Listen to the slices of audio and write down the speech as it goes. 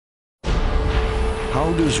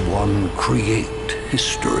How does one create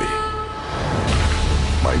history?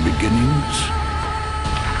 By beginnings?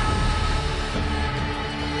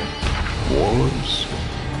 Wars?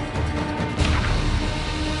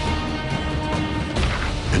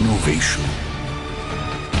 Innovation?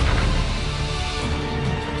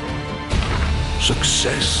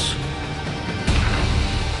 Success?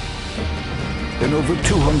 In over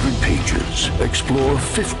 200 pages, explore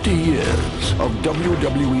 50 years of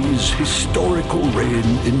WWE's historical reign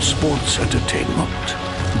in sports entertainment.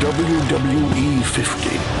 WWE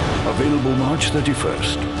 50. Available March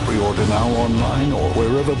 31st. Pre-order now online or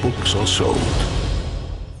wherever books are sold.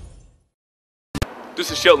 This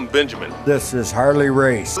is Shelton Benjamin. This is Harley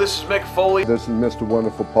Race. This is Mick Foley. This is Mr.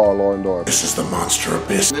 Wonderful Paul Orndorff. This is the Monster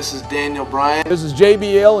Abyss. This is Daniel Bryan. This is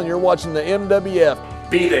JBL, and you're watching the MWF.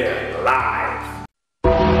 Be there live.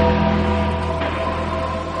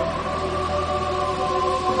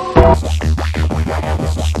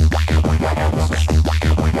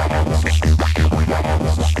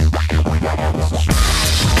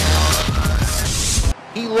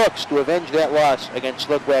 He looks to avenge that loss against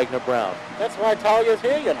Slyck Wagner Brown. That's why Talia's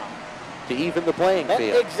here, you know. To even the playing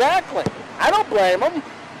field. Exactly. I don't blame him.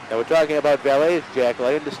 Now we're talking about valets, Jackal.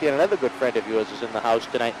 I understand another good friend of yours is in the house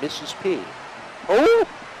tonight, Mrs. P. Who?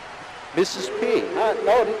 Mrs. P.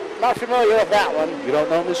 No, not familiar with that one. You don't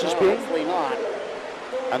know Mrs. P? Obviously not.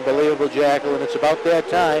 Unbelievable, Jackal, and it's about that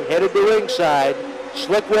time. Headed to ringside,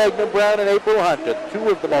 Slyck Wagner Brown and April Hunter, two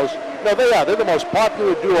of the most, no, they're the most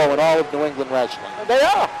popular duo in all of New England wrestling. They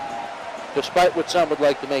are. Despite what some would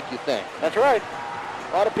like to make you think. That's right.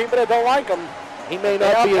 A lot of people that don't like them. He may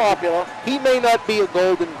not be popular. He may not be a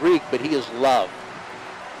golden Greek, but he is loved.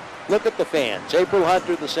 Look at the fans. April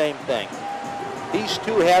Hunter, the same thing. These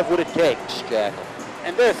two have what it takes, Jackal.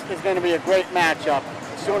 And this is going to be a great matchup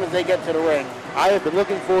as soon as they get to the ring. I have been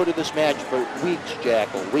looking forward to this match for weeks,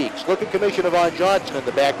 Jackal, weeks. Look at Commissioner Von Johnson in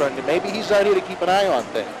the background, and maybe he's out here to keep an eye on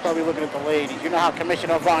things. Probably looking at the ladies. You know how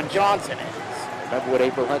Commissioner Von Johnson is. Remember what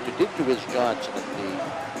April Hunter did to his Johnson at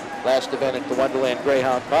the last event at the Wonderland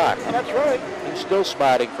Greyhound Park. And that's right. He's still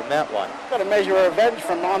smarting from that one. Got to measure her revenge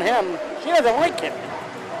on him. She doesn't like him.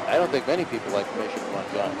 I don't think many people like Commissioner Von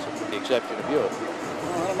Johnson, with the exception of you.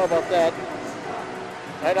 I don't know about that.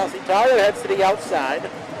 All right, now see, Talia heads to the outside.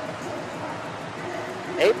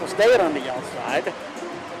 April staying on the outside.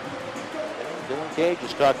 Dylan Kage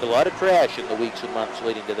has talked a lot of trash in the weeks and months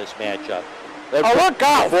leading to this matchup. Oh, look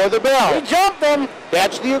out! For the bell. He jumped him.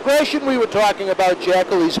 That's the aggression we were talking about,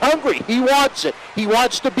 Jackal. He's hungry. He wants it. He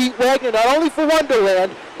wants to beat Wagner, not only for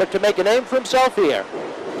Wonderland, but to make a name for himself here.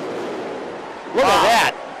 Look at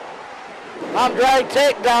that. I'm drag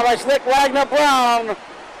takedown by Slyck Wagner Brown.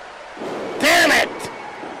 Damn it!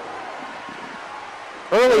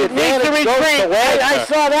 Early advantage goes to Wagner. I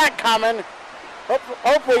saw that coming.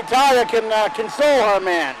 Hopefully Talia can console her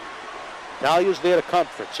man. Talia's there to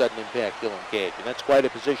comfort sudden impact Dylan Kage, and that's quite a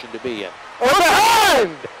position to be in.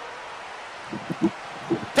 Overhand!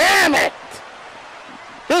 Damn it!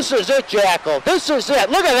 This is it, Jackal. This is it.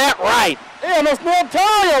 Look at that right. They almost nailed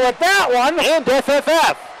Talia with that one. And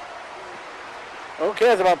FFF. Who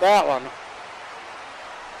cares about that one?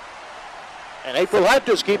 And April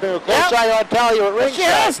Hunter's keeping a close eye on Talia at ringside. She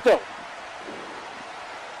has to.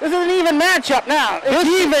 This is an even matchup now. It's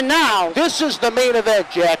even now. This is the main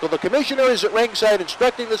event, Jackal. The commissioner is at ringside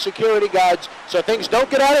instructing the security guards so things don't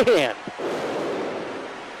get out of hand.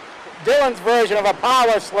 Dylan's version of a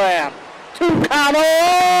power slam. 2 count.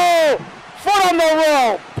 Oh! Foot on the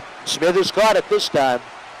rope. Smithers caught it this time.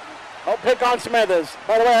 Don't pick on Smithers.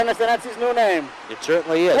 By the way, I understand that's his new name. It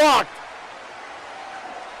certainly is. Blocked.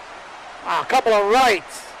 A couple of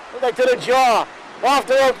rights. Look like to the jaw. Off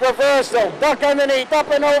the rope reversal. Duck underneath. Up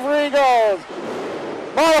and over he goes.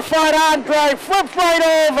 Modified arm drag. Flips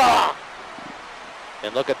right over.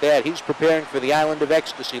 And look at that. He's preparing for the Island of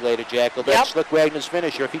Ecstasy later, Jackal. That's Slyck Wagner's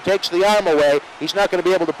finisher. If he takes the arm away, he's not going to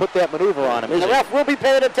be able to put that maneuver on him, is he? The ref will be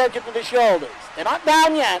paying attention to the shoulders. They're not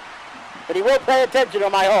down yet, but he will pay attention to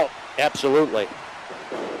them, I hope. Absolutely.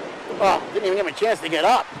 Oh, didn't even give him a chance to get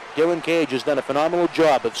up. Dylan Kage has done a phenomenal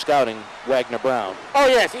job of scouting Wagner Brown. Oh,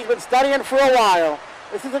 yes, he's been studying for a while.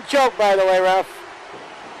 This is a choke, by the way, ref.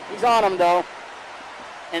 He's on him, though.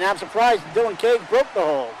 And I'm surprised Dylan Kage broke the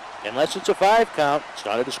hold. Unless it's a 5 count, it's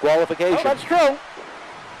not a disqualification. Oh, that's true.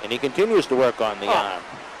 And he continues to work on the arm.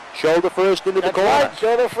 Shoulder first into the corner. Right,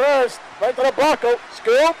 shoulder first. Right to the buckle.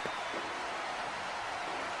 Scoop.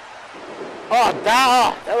 Oh,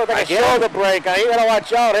 that looked like a shoulder breaker. You gotta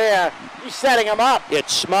watch out here. He's setting him up.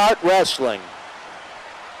 It's smart wrestling.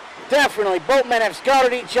 Definitely. Both men have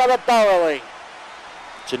scouted each other thoroughly.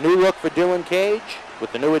 It's a new look for Dylan Kage.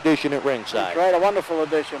 with the new addition at ringside. That's right, a wonderful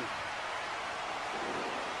addition.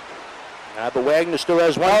 But Wagner still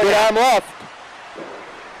has one good arm left.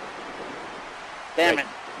 Damn it.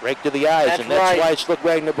 Right to the eyes, That's and that's right. why Slyck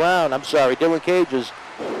Wagner Brown, Dylan Kage has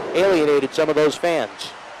alienated some of those fans.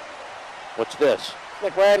 What's this?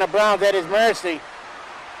 Slyck Wagner Brown's at his mercy.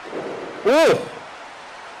 Ooh!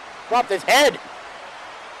 Dropped his head.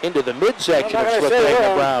 Into the midsection I'm of not gonna Slyck say Wagner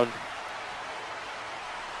who. Brown.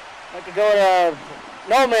 Like to go to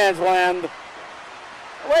no man's land.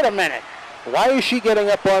 Wait a minute. Why is she getting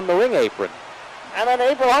up on the ring apron? I mean,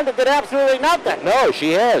 April Hunter did absolutely nothing. No,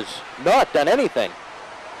 she has not done anything.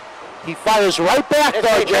 He fires right back, though,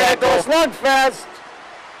 It's a Jackal. slugfest.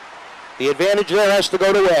 The advantage there has to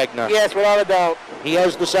go to Wagner. Yes, without a doubt. He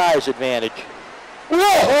has the size advantage.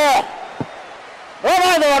 Whoa! Oh,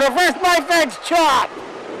 my Lord, reverse knife edge chop.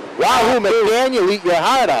 Wahoo, McDaniel, eat your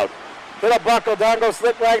heart out. Could have buckled down, go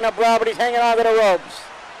Slyck Wagner Brown, but he's hanging on to the ropes.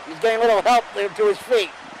 He's getting a little help there to his feet.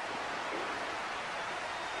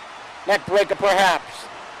 Neck breaker, perhaps.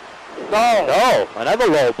 No. No, another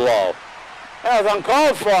low blow. That was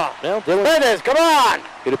uncalled for. Well, Dylan, Finish, come on.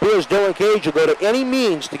 it appears Dylan Kage will go to any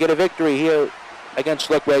means to get a victory here against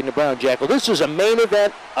Slyck Wagner Brown, Jackal. This is a main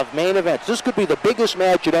event of main events. This could be the biggest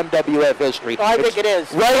match in MWF history. I think it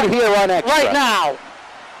is. Right here on Extra. Right now.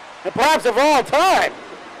 And perhaps of all time.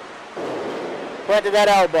 Planted that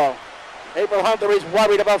elbow. April Hunter is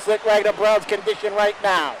worried about Slyck Wagner Brown's condition right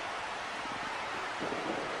now.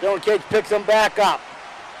 Dylan Kage picks him back up.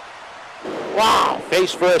 Wow.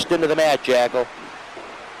 Face first into the mat, Jackal.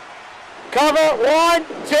 Cover, 1,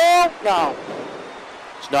 2. No.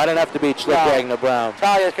 It's not enough to beat Slyck No. Wagner Brown.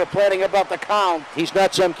 Talia's complaining about the count. He's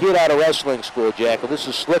not some kid out of wrestling school, Jackal. This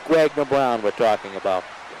is Slyck Wagner Brown we're talking about.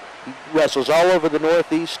 He wrestles all over the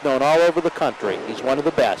Northeast, known all over the country. He's one of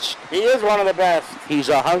the best. He is one of the best. He's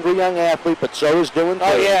a hungry young athlete, but so is Dylan Kage.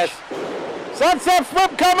 Oh, yes. Sunset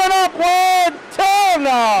flip coming up. 1, 2,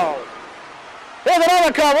 no. Here's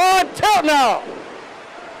another cover. 1, 2, no.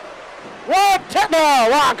 1, 2, no.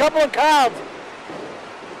 Wow, a couple of counts.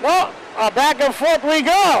 No, back and forth we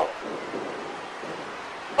go.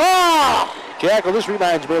 Oh. Jackal, this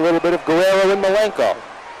reminds me a little bit of Guerrero and Malenko.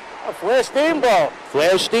 A Flair Steamboat.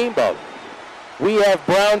 Flair Steamboat. We have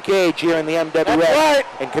Brown Kage here in the MWF. That's right.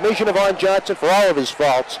 And Commissioner Vaughn Johnson, for all of his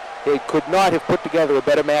faults, he could not have put together a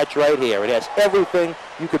better match right here. It has everything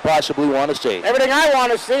you could possibly want to see. Everything I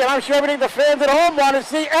want to see, and I'm sure everything the fans at home want to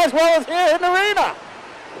see, as well as here in the arena.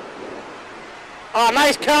 Oh,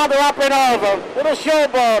 nice counter up and over. Little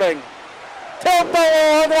showboating. Tilt the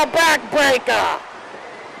over the backbreaker.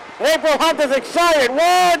 April Hunter's excited.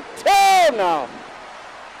 1, 2, no.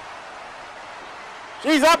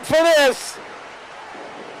 She's up for this.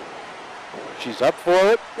 She's up for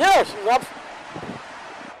it. Yeah, she's up.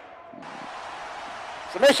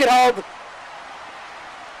 Submission hold.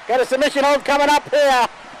 Got a submission hold coming up here.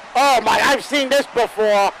 Oh my, I've seen this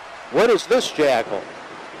before. What is this, Jackal?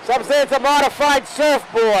 Some say it's a modified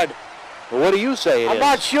surfboard. Well, what do you say it I'm is?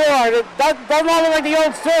 not sure. It doesn't look like the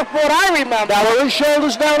old surfboard I remember. Now, are his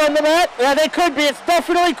shoulders down on the mat? Yeah, they could be. It's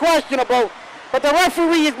definitely questionable. But the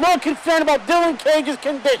referee is more concerned about Dylan Cage's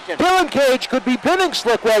condition. Dylan Kage could be pinning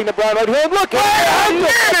Slyck Wagner Brown right here. And look, Wait a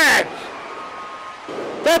minute!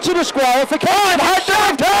 that's a disqualification. Hunter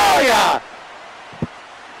and Talia!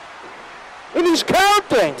 And he's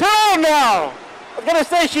counting. Oh, no! I was going to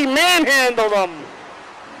say she manhandled him.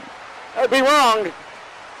 That would be wrong.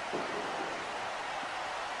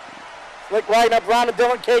 Slyck Wagner Brown and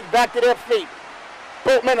Dylan Kage back to their feet.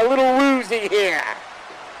 Boatman a little woozy here.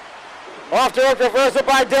 Off to a reversal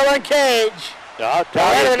by Dylan Cage. Oh,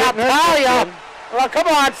 Talia, now Talia. Well, come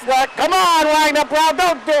on, Slyck. Come on, Wagner Brown.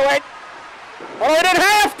 Don't do it. Oh, he didn't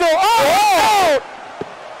have to. Oh!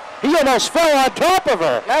 He almost fell on top of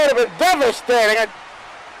her. That would have been devastating.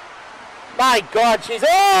 My God, she's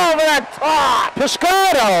over the top.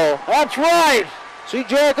 Piscato. That's right. See,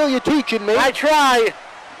 Jackal, you're teaching me. I try.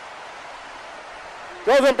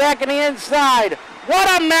 Throws him back in the inside.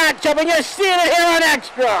 What a matchup, and you're seeing it here on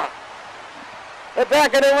Extra. They're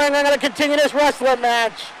back in the ring. They're going to continue this wrestling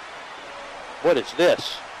match. What is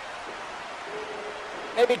this?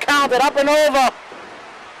 Maybe counted up and over.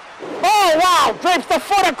 Oh, wow. Drapes the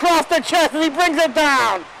foot across the chest as he brings it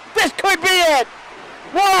down. This could be it.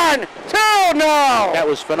 1, 2, no. That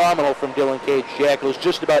was phenomenal from Dylan Cage, Jackal. It's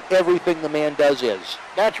just about everything the man does is.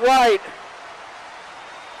 That's right.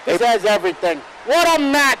 This has everything. What a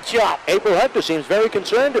matchup. April Hunter seems very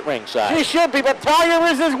concerned at ringside. She should be, but Talia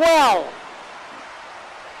is as well.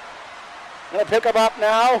 Gonna pick him up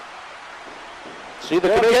now. See the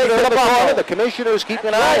Dylan Cage commissioner to in the the buckle. corner. The commissioner is keeping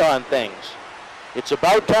an That's eye right. on things. It's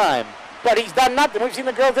about time. but he's done nothing. We've seen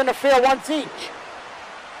the girls interfere once each.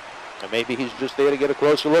 And maybe he's just there to get a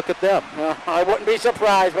closer look at them. I wouldn't be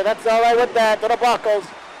surprised, but that's all right with that. To the buckles.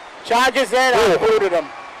 Charges in, booted him.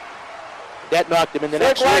 That knocked him in the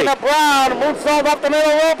next Slyck leg. Wagner Brown, moonsault up the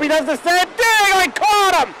middle rope. He does the same thing. I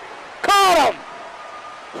caught him. Caught him.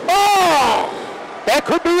 Oh! That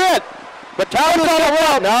could be it. But Talia's on the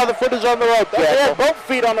rope. Now the foot is on the rope. They had both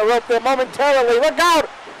feet on the rope there momentarily. Look out.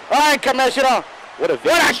 All right, Commissioner. What a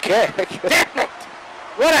kick. Damn it.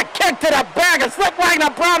 What a kick to the back. And Slyck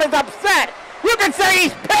Wagner Brown is upset. You can say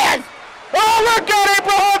he's pissed. Oh, look at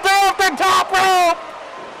April Hunter off the top rope.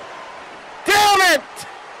 Damn it.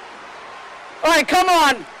 All right, come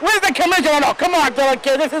on. Where's the commissioner? No, come on, Dylan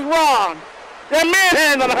Kid. This is wrong. They're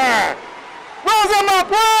manhandling her. Rolls him up.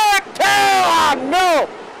 1, 2. Oh, no.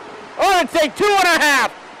 I would say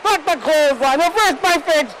 2.5. Fuck the clothesline. Reverse my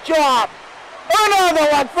face job. Another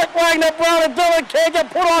one. Slyck Wagner Brown and Dylan Kage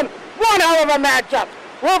put on one hell of a matchup.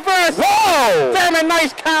 Reverse. Whoa! Damn it,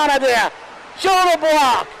 nice counter there. Shoulder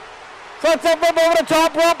block. Sunset flip over the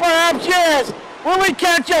top rope, perhaps. Yes. Will we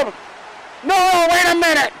catch him? No, wait a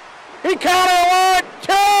minute. He counted 1,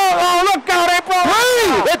 2. Oh, look out, April.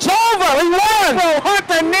 3. It's over. He won. April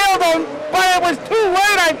Hunter nailed him, but it was too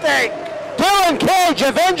late, I think. Dylan Kage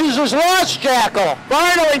avenges his loss, Jackal.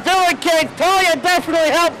 Finally, Dylan Kage. Talia definitely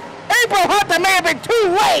helped. April Hunter may have been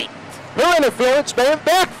too late. Her interference may have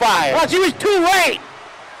backfired. Well, she was too late.